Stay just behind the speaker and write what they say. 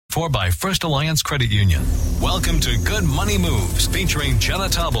For by First Alliance Credit Union. Welcome to Good Money Moves, featuring Jenna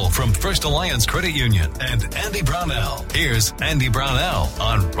Tauble from First Alliance Credit Union and Andy Brownell. Here's Andy Brownell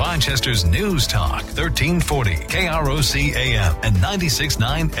on Rochester's News Talk, 1340 KROC AM and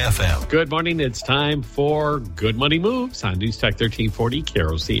 96.9 FM. Good morning. It's time for Good Money Moves on News Talk, 1340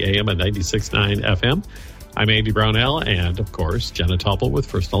 KROC AM and 96.9 FM. I'm Andy Brownell, and of course, Jenna Tauble with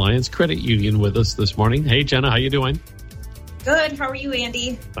First Alliance Credit Union with us this morning. Hey, Jenna, how you doing? Good. How are you,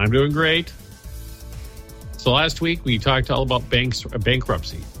 Andy? I'm doing great. So last week we talked all about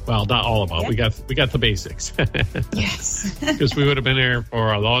bankruptcy. Well, not all about. We got the basics. Yes. Because we would have been there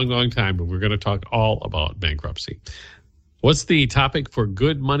for a long, long time, but we're going to talk all about bankruptcy. What's the topic for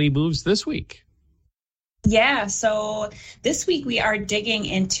Good Money Moves this week? Yeah, so this week we are digging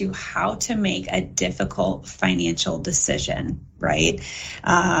into how to make a difficult financial decision, right?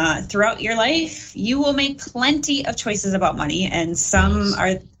 Throughout your life, you will make plenty of choices about money, and some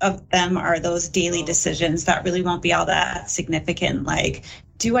of them are those daily decisions that really won't be all that significant, like,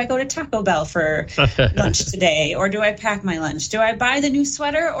 do I go to Taco Bell for lunch today, or do I pack my lunch? Do I buy the new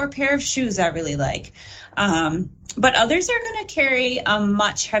sweater or pair of shoes I really like? But others are going to carry a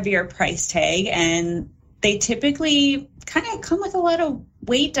much heavier price tag, and they typically kind of come with a lot of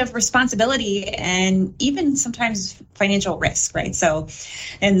weight of responsibility and even sometimes financial risk, right? So,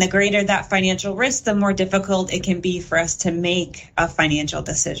 and the greater that financial risk, the more difficult it can be for us to make a financial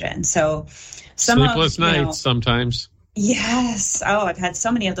decision. So, sleepless nights sometimes. Yes. Oh, I've had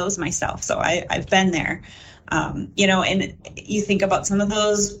so many of those myself. So I've been there. And you think about some of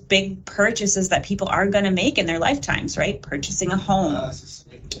those big purchases that people are going to make in their lifetimes, right? Purchasing a home,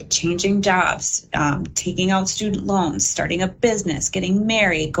 changing jobs, taking out student loans, starting a business, getting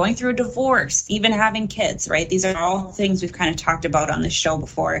married, going through a divorce, even having kids, right? These are all things we've kind of talked about on the show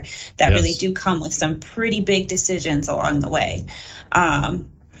before that really do come with some pretty big decisions along the way.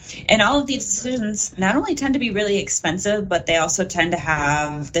 And all of these decisions not only tend to be really expensive, but they also tend to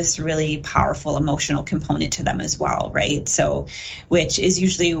have this really powerful emotional component to them as well, right? So, which is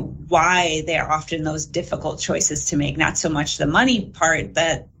usually why they're often those difficult choices to make, not so much the money part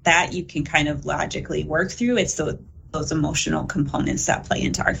that you can kind of logically work through. It's those emotional components that play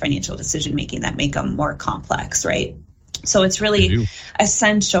into our financial decision making that make them more complex, right? So it's really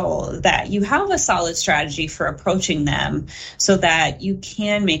essential that you have a solid strategy for approaching them so that you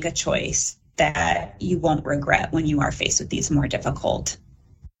can make a choice that you won't regret when you are faced with these more difficult,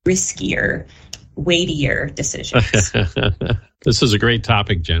 riskier, weightier decisions. This is a great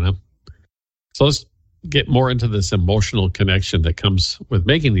topic, Jenna. So let's get more into this emotional connection that comes with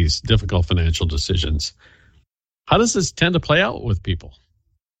making these difficult financial decisions. How does this tend to play out with people?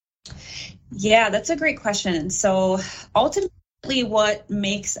 Yeah, that's a great question. So ultimately, what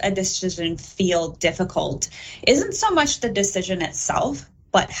makes a decision feel difficult isn't so much the decision itself,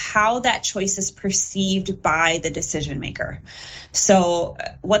 but how that choice is perceived by the decision maker. So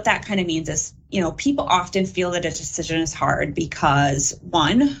what that kind of means is, people often feel that a decision is hard because,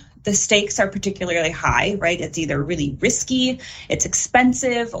 one, the stakes are particularly high, right? It's either really risky, it's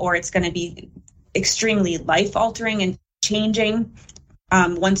expensive, or it's going to be extremely life-altering and changing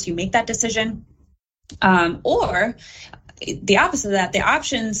once you make that decision. Or the opposite of that, the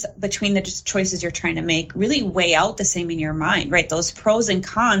options between the choices you're trying to make really weigh out the same in your mind, right? Those pros and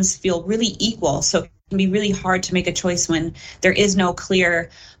cons feel really equal. So it can be really hard to make a choice when there is no clear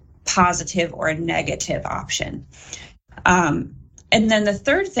positive or negative option. And then the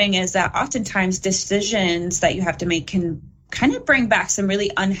third thing is that oftentimes decisions that you have to make can kind of bring back some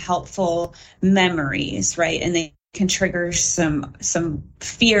really unhelpful memories, right? And they can trigger some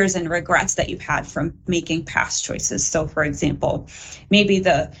fears and regrets that you've had from making past choices. So, for example, maybe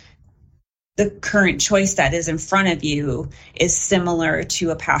the current choice that is in front of you is similar to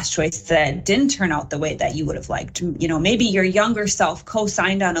a past choice that didn't turn out the way that you would have liked. Maybe your younger self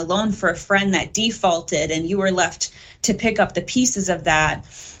co-signed on a loan for a friend that defaulted, and you were left to pick up the pieces of that.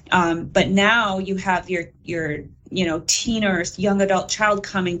 But now you have your teen or young adult child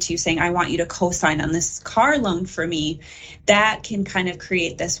coming to you saying, I want you to co-sign on this car loan for me. That can kind of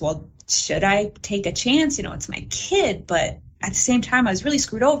create this, well, should I take a chance? It's my kid, but at the same time, I was really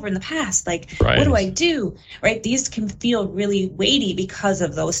screwed over in the past. Like, What do I do? Right? These can feel really weighty because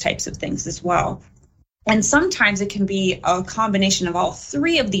of those types of things as well. And sometimes it can be a combination of all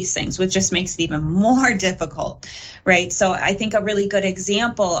three of these things, which just makes it even more difficult, right? So I think a really good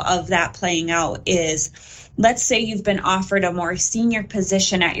example of that playing out is, let's say you've been offered a more senior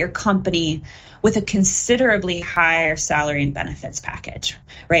position at your company with a considerably higher salary and benefits package,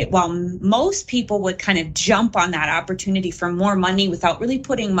 right? While most people would kind of jump on that opportunity for more money without really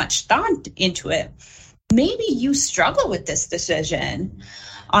putting much thought into it, maybe you struggle with this decision.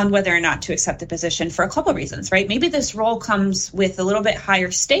 on whether or not to accept the position for a couple of reasons, right? Maybe this role comes with a little bit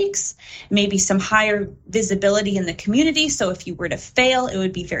higher stakes, maybe some higher visibility in the community. So if you were to fail, it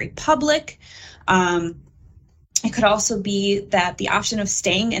would be very public. It could also be that the option of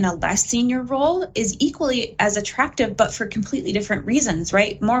staying in a less senior role is equally as attractive, but for completely different reasons,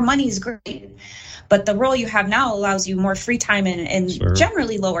 right? More money is great, but the role you have now allows you more free time and Sure.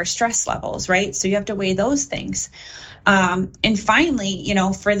 generally lower stress levels, right? So you have to weigh those things. And finally,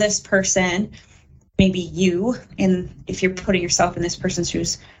 for this person, maybe you, and if you're putting yourself in this person's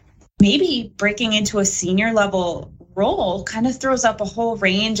shoes, maybe breaking into a senior level role kind of throws up a whole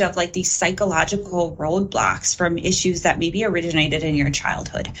range of like these psychological roadblocks from issues that maybe originated in your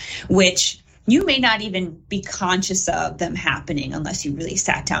childhood, which you may not even be conscious of them happening unless you really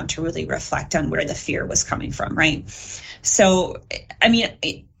sat down to really reflect on where the fear was coming from, right? So,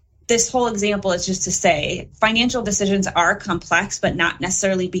 this whole example is just to say financial decisions are complex, but not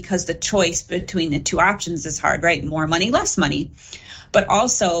necessarily because the choice between the two options is hard, right? More money, less money. But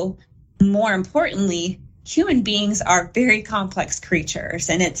also, more importantly, human beings are very complex creatures,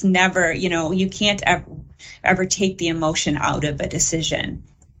 and it's never, you can't ever take the emotion out of a decision.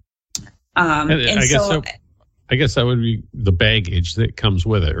 I guess that would be the baggage that comes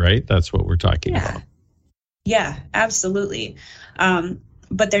with it, right? That's what we're talking about. Yeah, absolutely.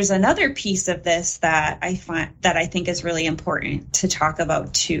 But there's another piece of this that I think is really important to talk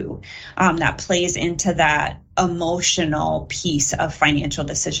about too, that plays into that emotional piece of financial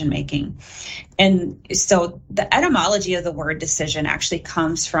decision making. And so the etymology of the word decision actually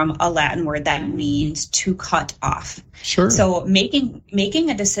comes from a Latin word that means to cut off. Sure. So making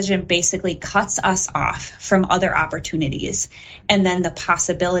a decision basically cuts us off from other opportunities and then the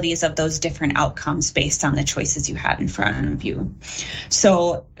possibilities of those different outcomes based on the choices you have in front of you.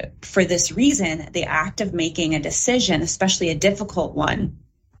 So for this reason, the act of making a decision, especially a difficult one,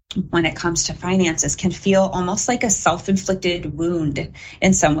 when it comes to finances, can feel almost like a self-inflicted wound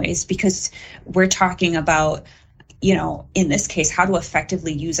in some ways, because we're talking about, in this case, how to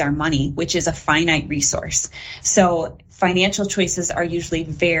effectively use our money, which is a finite resource. So financial choices are usually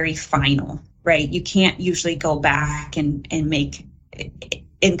very final, right? You can't usually go back and make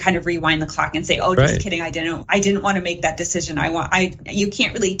and kind of rewind the clock and say, oh, just Right. kidding. I didn't want to make that decision. You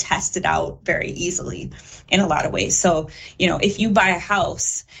can't really test it out very easily in a lot of ways. So, if you buy a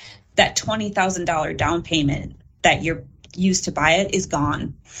house, that $20,000 down payment that you're used to buy it is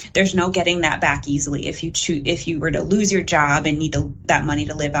gone. There's no getting that back easily if you were to lose your job and need that money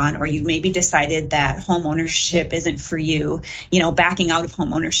to live on, or you maybe decided that home ownership isn't for you. Backing out of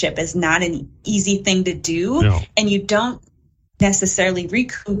home ownership is not an easy thing to do. No. And you don't necessarily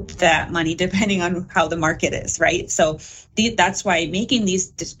recoup that money depending on how the market is, right? So that's why making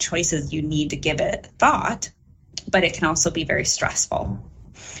these choices, you need to give it thought, but it can also be very stressful.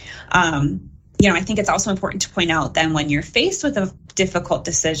 I think it's also important to point out that when you're faced with a difficult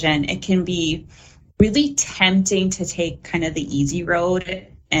decision, it can be really tempting to take kind of the easy road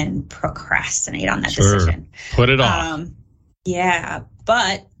and procrastinate on that decision. Put it off.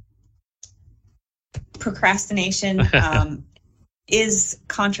 But procrastination is,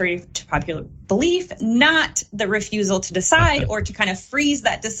 contrary to popular belief, not the refusal to decide or to kind of freeze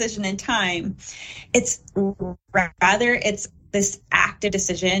that decision in time. It's this active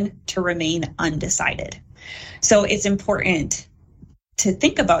decision to remain undecided. So it's important to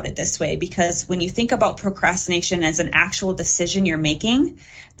think about it this way, because when you think about procrastination as an actual decision you're making,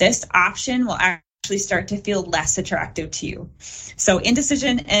 this option will actually start to feel less attractive to you. So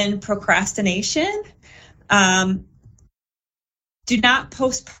indecision and procrastination, do not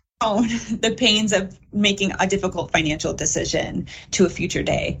postpone the pains of making a difficult financial decision to a future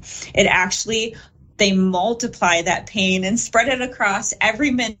day. They multiply that pain and spread it across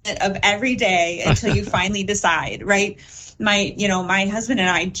every minute of every day until you finally decide, right? My husband and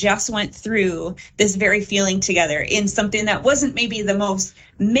I just went through this very feeling together in something that wasn't maybe the most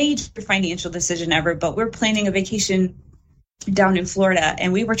major financial decision ever, but we're planning a vacation down in Florida,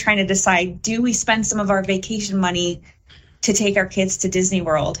 and we were trying to decide, do we spend some of our vacation money to take our kids to Disney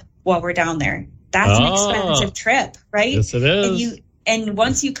World while we're down there? That's an expensive trip, right? Yes, it is. And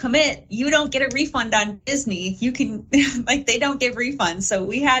once you commit, you don't get a refund on Disney. You can, they don't give refunds. So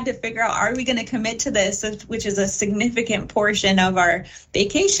we had to figure out, are we going to commit to this, which is a significant portion of our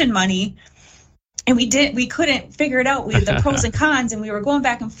vacation money? And we couldn't figure it out. We had the pros and cons, and we were going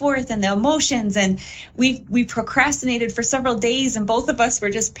back and forth, and the emotions, and we procrastinated for several days, and both of us were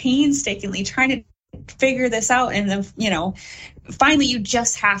just painstakingly trying to figure this out. And then, finally you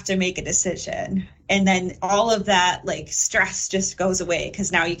just have to make a decision. And then all of that like stress just goes away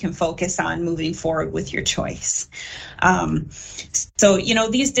because now you can focus on moving forward with your choice. So,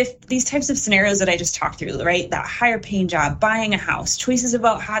 these types of scenarios that I just talked through, right? That higher paying job, buying a house, choices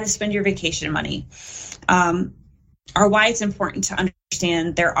about how to spend your vacation money, are why it's important to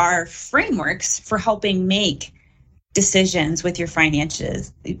understand there are frameworks for helping make decisions with your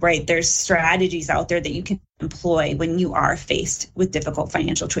finances, right? There's strategies out there that you can employ when you are faced with difficult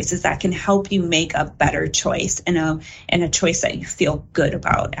financial choices that can help you make a better choice and a choice that you feel good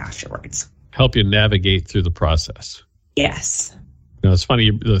about afterwards. Help you navigate through the process. Yes. It's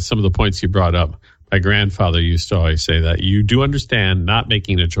funny, some of the points you brought up. My grandfather used to always say that you do understand not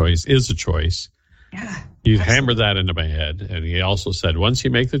making a choice is a choice. Yeah. He hammered that into my head. And he also said, once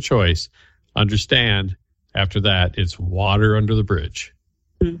you make the choice, understand after that, it's water under the bridge.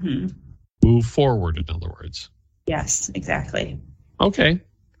 Mm-hmm. Move forward, in other words. Yes, exactly. Okay.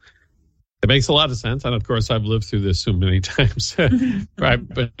 It makes a lot of sense. And of course, I've lived through this so many times. I've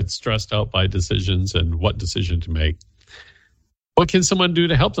been stressed out by decisions and what decision to make. What can someone do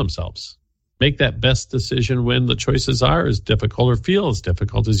to help themselves make that best decision when the choices are as difficult or feel as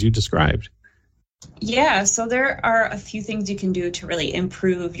difficult as you described? Yeah, so there are a few things you can do to really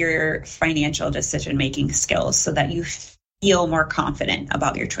improve your financial decision-making skills so that you feel more confident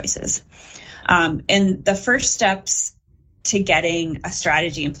about your choices. And the first steps to getting a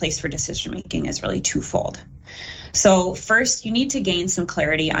strategy in place for decision-making is really twofold. So first, you need to gain some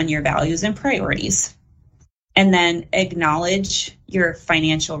clarity on your values and priorities, and then acknowledge your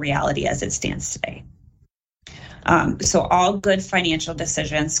financial reality as it stands today. So all good financial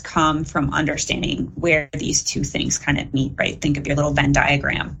decisions come from understanding where these two things kind of meet, right? Think of your little Venn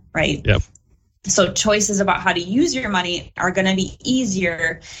diagram, right? Yep. So choices about how to use your money are going to be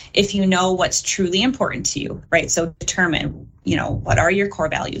easier if you know what's truly important to you, right? So determine, what are your core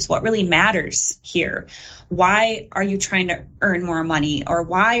values? What really matters here? Why are you trying to earn more money? Or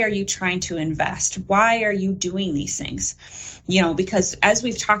why are you trying to invest? Why are you doing these things? Because as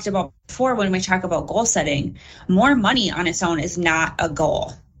we've talked about before, when we talk about goal setting, more money on its own is not a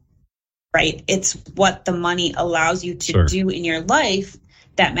goal, right? It's what the money allows you to do in your life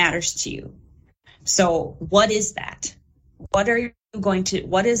that matters to you. So what is that? What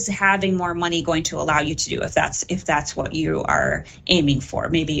is having more money going to allow you to do if that's what you are aiming for,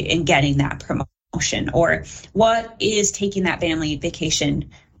 maybe in getting that promotion? Or what is taking that family vacation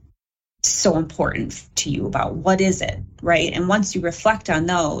so important to you about? What is it, right? And once you reflect on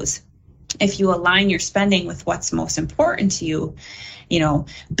those, if you align your spending with what's most important to you,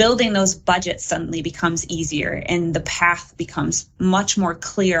 building those budgets suddenly becomes easier and the path becomes much more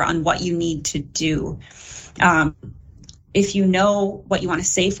clear on what you need to do. If you know what you want to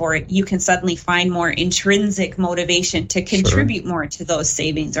save for it, you can suddenly find more intrinsic motivation to contribute more to those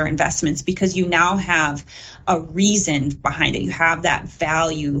savings or investments because you now have a reason behind it. You have that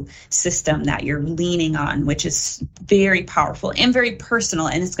value system that you're leaning on, which is very powerful and very personal,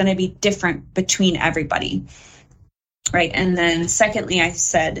 and it's going to be different between everybody. Right. And then secondly, I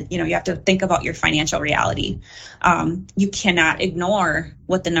said, you have to think about your financial reality. You cannot ignore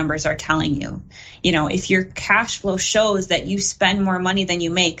what the numbers are telling you. If your cash flow shows that you spend more money than you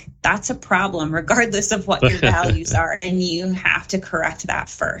make, that's a problem, regardless of what your values are. And you have to correct that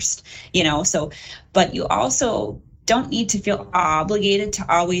first, but you also don't need to feel obligated to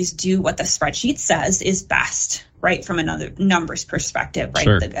always do what the spreadsheet says is best, right? From another numbers perspective, right?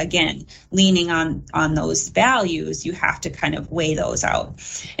 Sure. Again, leaning on those values, you have to kind of weigh those out.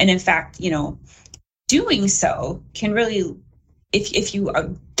 And in fact, doing so can really, if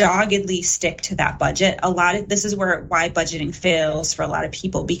you doggedly stick to that budget, this is why budgeting fails for a lot of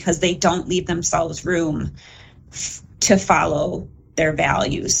people, because they don't leave themselves room to follow their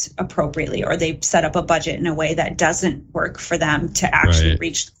values appropriately, or they set up a budget in a way that doesn't work for them to actually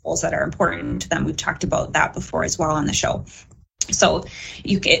reach the goals that are important to them. We've talked about that before as well on the show. So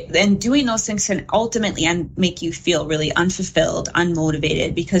doing those things can ultimately make you feel really unfulfilled,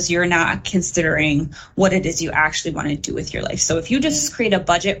 unmotivated, because you're not considering what it is you actually want to do with your life. So if you just create a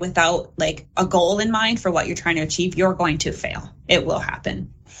budget without like a goal in mind for what you're trying to achieve, you're going to fail. It will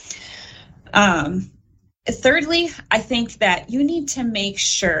happen. Thirdly, I think that you need to make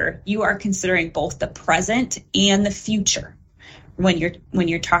sure you are considering both the present and the future when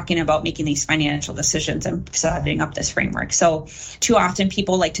you're talking about making these financial decisions and setting up this framework. So too often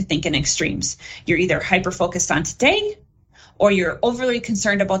people like to think in extremes. You're either hyper-focused on today or you're overly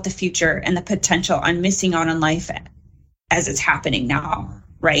concerned about the future and the potential on missing out on life as it's happening now,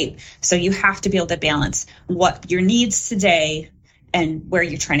 right? So you have to be able to balance what your needs today and where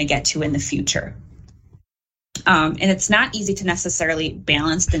you're trying to get to in the future. And it's not easy to necessarily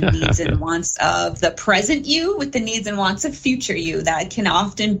balance the needs and wants of the present you with the needs and wants of future you. That can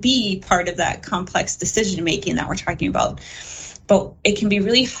often be part of that complex decision making that we're talking about. But it can be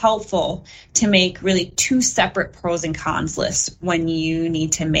really helpful to make really two separate pros and cons lists when you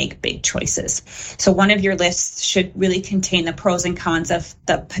need to make big choices. So one of your lists should really contain the pros and cons of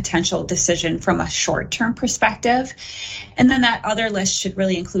the potential decision from a short-term perspective. And then that other list should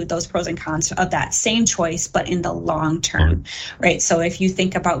really include those pros and cons of that same choice, but in the long term, right? So if you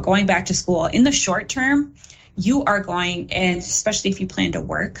think about going back to school in the short term, you are going, and especially if you plan to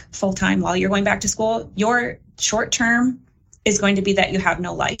work full-time while you're going back to school, your short term is going to be that you have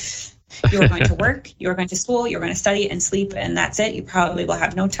no life. You're going to work, you're going to school, you're going to study and sleep, and that's it. You probably will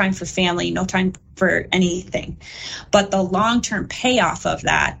have no time for family, no time for anything. But the long-term payoff of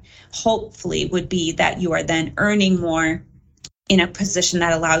that, hopefully, would be that you are then earning more in a position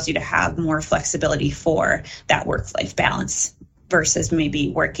that allows you to have more flexibility for that work-life balance versus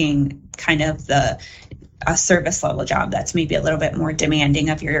maybe working kind of a service level job that's maybe a little bit more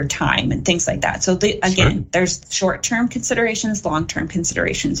demanding of your time and things like that. So again, there's short-term considerations, long-term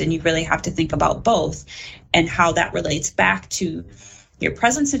considerations, and you really have to think about both and how that relates back to your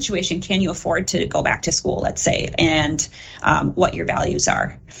present situation. Can you afford to go back to school, let's say, and what your values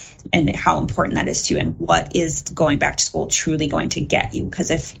are and how important that is to you, and what is going back to school truly going to get you?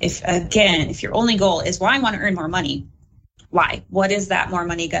 Because if your only goal is, well, I want to earn more money, why? What is that more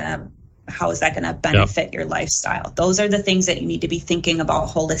money how is that going to benefit your lifestyle? Those are the things that you need to be thinking about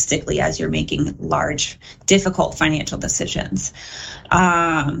holistically as you're making large, difficult financial decisions.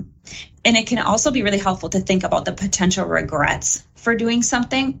 And it can also be really helpful to think about the potential regrets for doing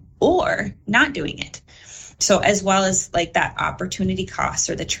something or not doing it. So as well as like that opportunity cost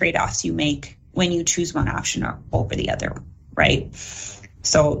or the trade-offs you make when you choose one option over the other, right?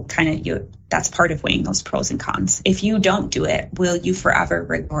 So that's part of weighing those pros and cons. If you don't do it, will you forever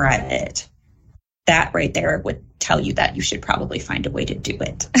regret it? That right there would tell you that you should probably find a way to do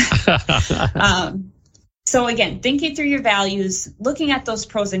it. So again, thinking through your values, looking at those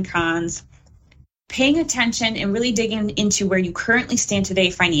pros and cons, paying attention and really digging into where you currently stand today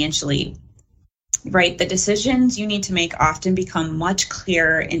financially, right? The decisions you need to make often become much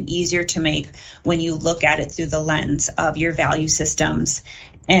clearer and easier to make when you look at it through the lens of your value systems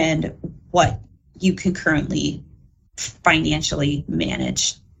and what you can currently financially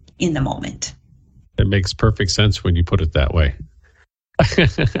manage in the moment. It makes perfect sense when you put it that way.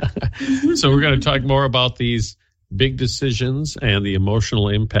 So we're going to talk more about these big decisions and the emotional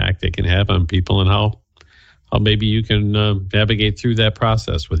impact they can have on people and how maybe you can navigate through that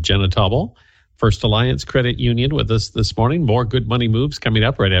process with Jenna Tauble, First Alliance Credit Union, with us this morning. More Good Money Moves coming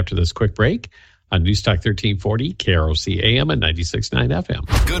up right after this quick break on Newstalk 1340, KROC AM and 96.9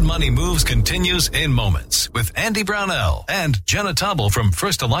 FM. Good Money Moves continues in moments with Andy Brownell and Jenna Tauble from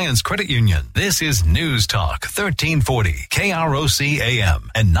First Alliance Credit Union. This is News Talk 1340, KROC AM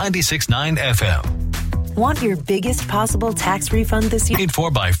and 96.9 FM. Want your biggest possible tax refund this year? Paid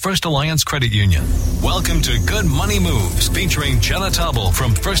for by First Alliance Credit Union. Welcome to Good Money Moves, featuring Jenna Tauble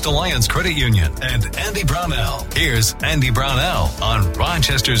from First Alliance Credit Union and Andy Brownell. Here's Andy Brownell on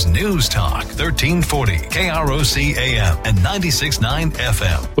Rochester's News Talk 1340, KROC AM and 96.9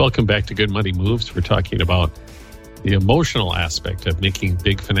 FM. Welcome back to Good Money Moves. We're talking about the emotional aspect of making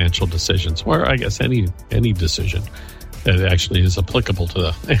big financial decisions, or I guess any decision that actually is applicable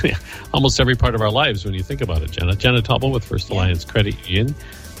to almost every part of our lives when you think about it, Jenna. Jenna Tauble with First Alliance Credit Union.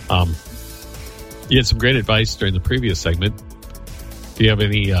 You had some great advice during the previous segment. Do you have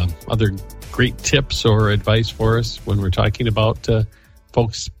any other great tips or advice for us when we're talking about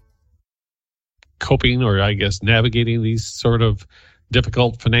folks coping or, I guess, navigating these sort of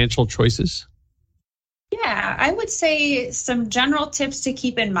difficult financial choices? Yeah, I would say some general tips to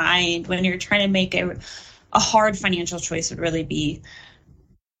keep in mind when you're trying to make a hard financial choice would really be,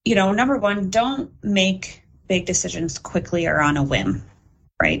 number one, don't make big decisions quickly or on a whim,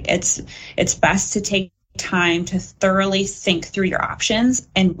 right? It's best to take time to thoroughly think through your options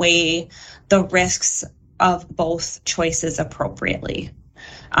and weigh the risks of both choices appropriately.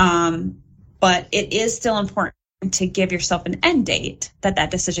 But it is still important to give yourself an end date that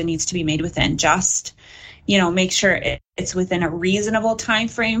decision needs to be made within. Just, make sure it's within a reasonable time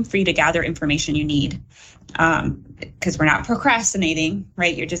frame for you to gather information you need. Because we're not procrastinating,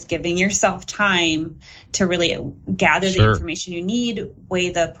 right? You're just giving yourself time to really gather the information you need, weigh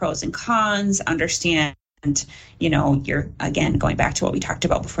the pros and cons, understand, you're, again, going back to what we talked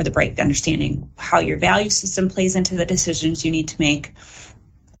about before the break, understanding how your value system plays into the decisions you need to make.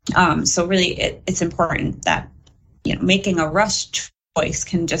 So really, it's important that, making a rushed choice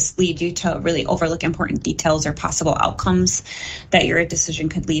can just lead you to really overlook important details or possible outcomes that your decision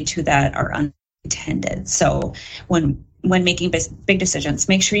could lead to that are unintended. So when making big decisions,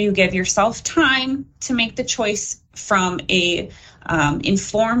 make sure you give yourself time to make the choice from a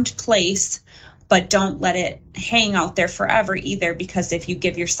informed place, but don't let it hang out there forever either, because if you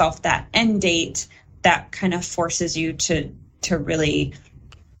give yourself that end date, that kind of forces you to really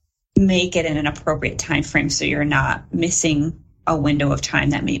make it in an appropriate time frame so you're not missing a window of time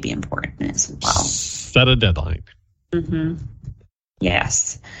that may be important as well. Set a deadline. Mm-hmm.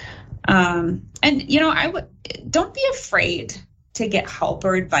 Yes. And, don't be afraid to get help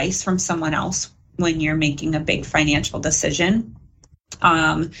or advice from someone else when you're making a big financial decision.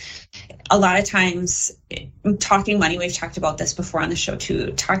 A lot of times talking money, we've talked about this before on the show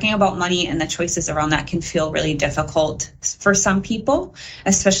too, talking about money and the choices around that can feel really difficult for some people,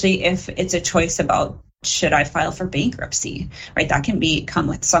 especially if it's a choice about, should I file for bankruptcy, right? That can come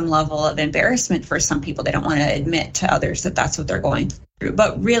with some level of embarrassment for some people. They don't want to admit to others that that's what they're going through.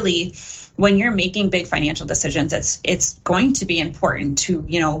 But really, when you're making big financial decisions, it's going to be important to,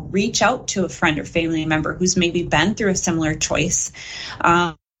 reach out to a friend or family member who's maybe been through a similar choice.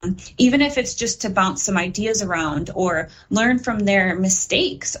 Even if it's just to bounce some ideas around or learn from their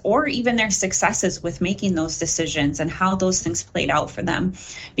mistakes or even their successes with making those decisions and how those things played out for them,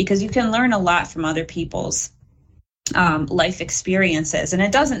 because you can learn a lot from other people's life experiences. And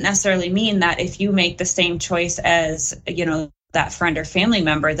it doesn't necessarily mean that if you make the same choice as, that friend or family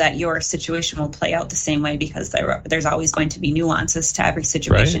member, that your situation will play out the same way, because there's always going to be nuances to every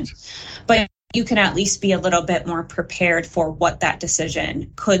situation. Right. But you can at least be a little bit more prepared for what that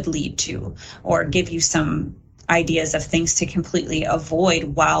decision could lead to, or give you some ideas of things to completely avoid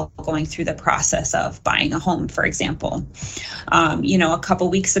while going through the process of buying a home, for example. A couple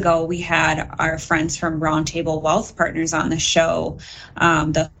weeks ago, we had our friends from Roundtable Wealth Partners on the show,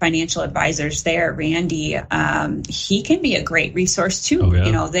 the financial advisors there, Randy. He can be a great resource too. Oh,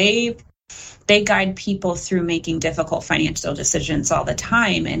 yeah. They guide people through making difficult financial decisions all the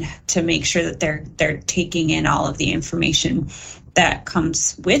time, and to make sure that they're taking in all of the information that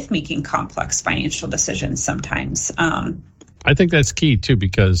comes with making complex financial decisions sometimes. I think that's key too,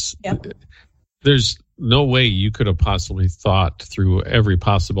 because there's no way you could have possibly thought through every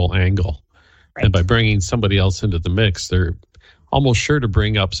possible angle. Right. And by bringing somebody else into the mix, they're almost sure to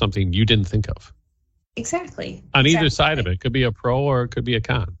bring up something you didn't think of. Exactly. On either side of it. It could be a pro or it could be a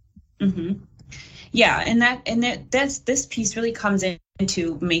con. Mm-hmm. Yeah, and this piece really comes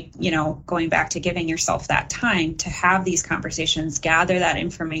into going back to giving yourself that time to have these conversations, gather that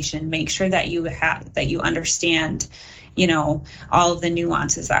information, make sure that you understand, all of the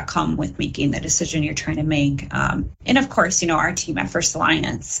nuances that come with making the decision you're trying to make. And of course, our team at First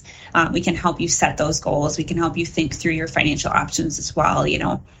Alliance, we can help you set those goals. We can help you think through your financial options as well.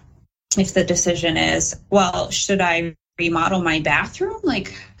 If the decision is, well, should I remodel my bathroom?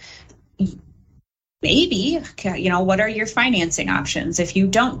 Maybe, what are your financing options? If you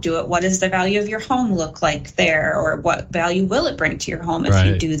don't do it, what does the value of your home look like there? Or what value will it bring to your home if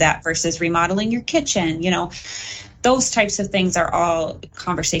you do that versus remodeling your kitchen? Those types of things are all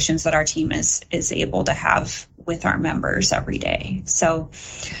conversations that our team is able to have with our members every day. So,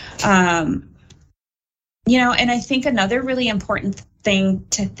 and I think another really important thing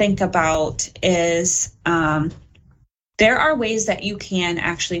to think about is, there are ways that you can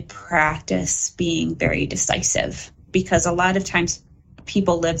actually practice being very decisive, because a lot of times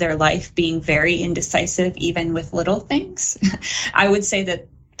people live their life being very indecisive, even with little things. I would say that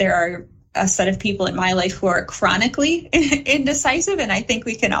there are a set of people in my life who are chronically indecisive, and I think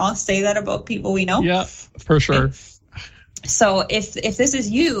we can all say that about people we know. Yeah, for sure. So if this is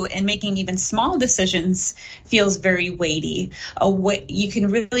you and making even small decisions feels very weighty, you can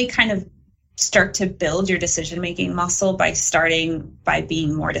really kind of start to build your decision-making muscle by starting by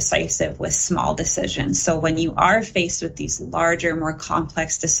being more decisive with small decisions. So when you are faced with these larger, more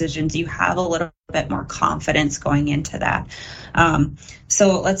complex decisions, you have a little bit more confidence going into that.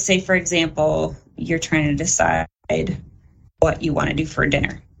 So let's say, for example, you're trying to decide what you want to do for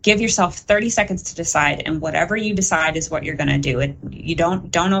dinner. Give yourself 30 seconds to decide, and whatever you decide is what you're going to do. You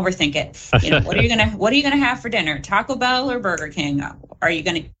don't overthink it. What are you going to have for dinner? Taco Bell or Burger King? Are you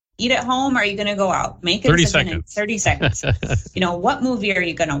going to eat at home? Or are you going to go out? Make a decision in 30 seconds. What movie are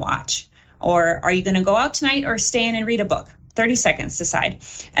you going to watch? Or are you going to go out tonight or stay in and read a book? 30 seconds, decide.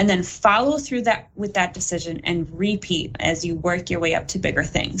 And then follow through that with that decision and repeat as you work your way up to bigger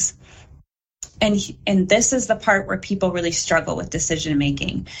things. And this is the part where people really struggle with decision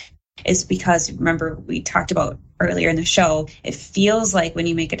making, is because, remember, we talked about earlier in the show, it feels like when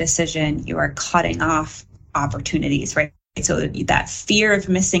you make a decision, you are cutting off opportunities, right? So that fear of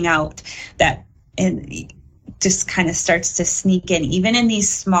missing out, that and just kind of starts to sneak in, even in these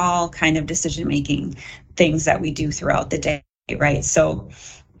small kind of decision-making things that we do throughout the day, right? So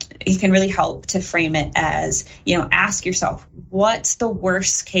it can really help to frame it as, ask yourself, what's the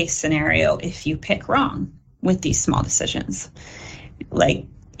worst case scenario if you pick wrong with these small decisions? Like,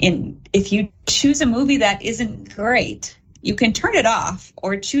 if you choose a movie that isn't great, you can turn it off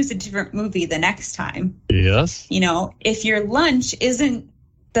or choose a different movie the next time. Yes. If your lunch isn't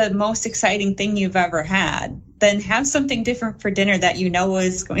the most exciting thing you've ever had, then have something different for dinner that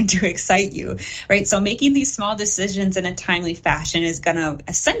is going to excite you, right? So making these small decisions in a timely fashion is going to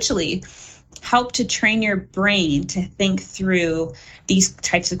essentially help to train your brain to think through these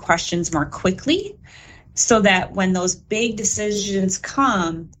types of questions more quickly, so that when those big decisions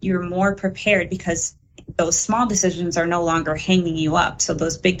come, you're more prepared, because those small decisions are no longer hanging you up. So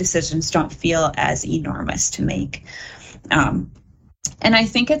those big decisions don't feel as enormous to make. And I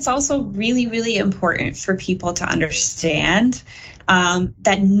think it's also really, really important for people to understand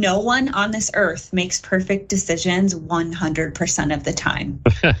that no one on this earth makes perfect decisions 100% of the time.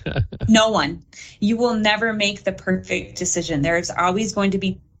 No one. You will never make the perfect decision. There's always going to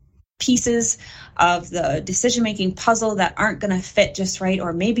be pieces of the decision-making puzzle that aren't going to fit just right,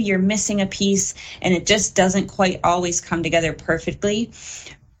 or maybe you're missing a piece and it just doesn't quite always come together perfectly.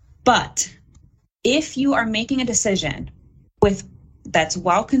 But if you are making a decision that's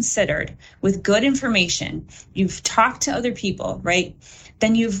well considered, with good information, you've talked to other people, right?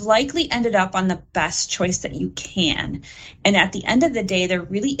 Then you've likely ended up on the best choice that you can. And at the end of the day, there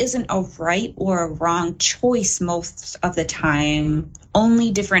really isn't a right or a wrong choice most of the time,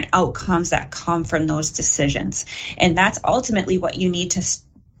 only different outcomes that come from those decisions. And that's ultimately what you need to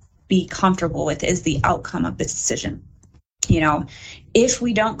be comfortable with, is the outcome of the decision. If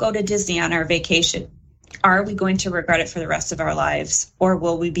we don't go to Disney on our vacation, are we going to regret it for the rest of our lives? Or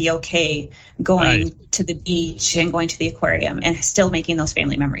will we be okay going to the beach and going to the aquarium and still making those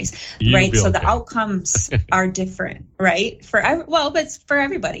family memories, right? So the outcomes are different, right? But it's for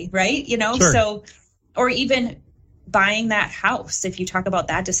everybody, right? Sure. So, or even buying that house, if you talk about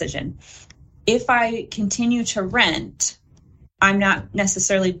that decision. If I continue to rent, I'm not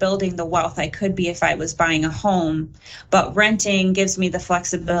necessarily building the wealth I could be if I was buying a home, but renting gives me the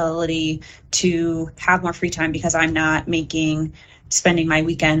flexibility to have more free time because I'm not spending my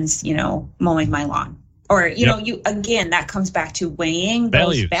weekends, mowing my lawn. Or, that comes back to weighing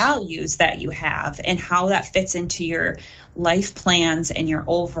those values that you have and how that fits into your life plans and your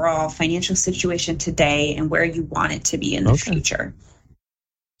overall financial situation today and where you want it to be in the future.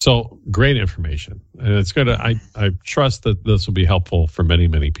 So great information. And it's good. I trust that this will be helpful for many,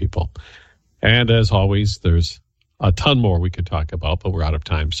 many people. And as always, there's a ton more we could talk about, but we're out of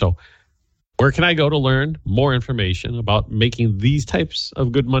time. So where can I go to learn more information about making these types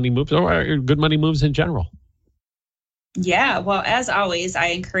of good money moves, or good money moves in general? Yeah, well, as always, I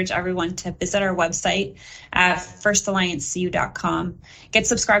encourage everyone to visit our website at firstalliancecu.com. Get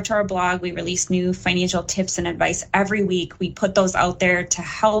subscribed to our blog. We release new financial tips and advice every week. We put those out there to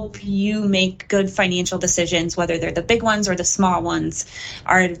help you make good financial decisions, whether they're the big ones or the small ones.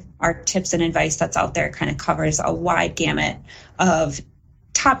 Our tips and advice that's out there kind of covers a wide gamut of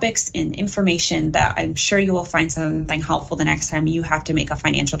topics and information that I'm sure you will find something helpful the next time you have to make a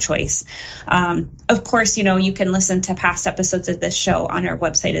financial choice. Of course, you can listen to past episodes of this show on our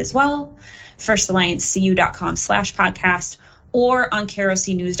website as well, firstalliancecu.com/podcast, or on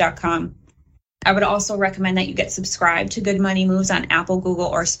KROCnews.com. I would also recommend that you get subscribed to Good Money Moves on Apple, Google,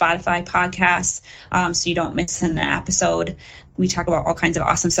 or Spotify podcasts, so you don't miss an episode. We talk about all kinds of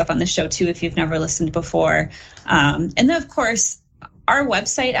awesome stuff on this show, too, if you've never listened before. And then, of course, our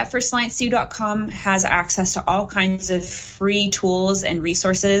website at firstalliancecu.com has access to all kinds of free tools and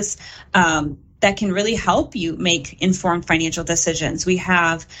resources that can really help you make informed financial decisions. We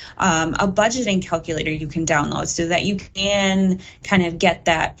have a budgeting calculator you can download so that you can kind of get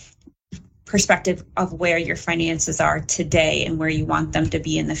that perspective of where your finances are today and where you want them to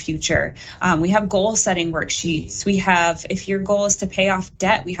be in the future. We have goal setting worksheets. We have, if your goal is to pay off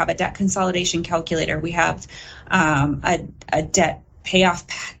debt, we have a debt consolidation calculator. We have a debt payoff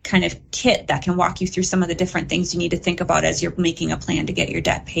kind of kit that can walk you through some of the different things you need to think about as you're making a plan to get your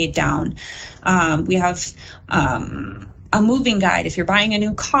debt paid down. We have a moving guide. If you're buying a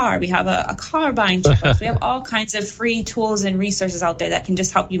new car, we have a car buying checklist. We have all kinds of free tools and resources out there that can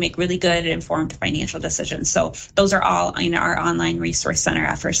just help you make really good and informed financial decisions. So those are all in our online resource center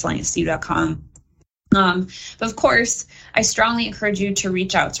at firstalliancecu.com. But of course, I strongly encourage you to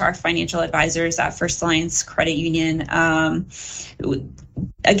reach out to our financial advisors at First Alliance Credit Union.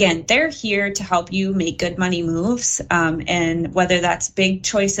 Again, they're here to help you make good money moves. And whether that's big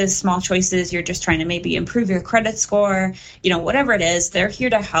choices, small choices, you're just trying to maybe improve your credit score, whatever it is, they're here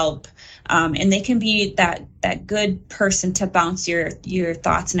to help. And they can be that good person to bounce your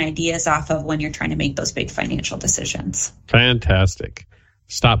thoughts and ideas off of when you're trying to make those big financial decisions. Fantastic.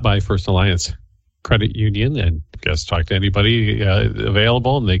 Stop by First Alliance Credit Union and just talk to anybody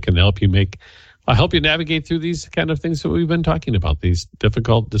available, and they can help you navigate through these kind of things that we've been talking about, these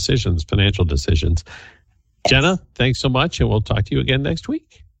difficult decisions, financial decisions. Yes. Jenna, thanks so much, and we'll talk to you again next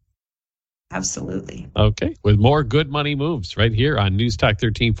week. Absolutely. Okay, with more Good Money Moves right here on News Talk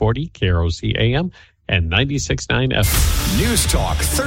 1340, KROC AM, and 96.9 FM. News Talk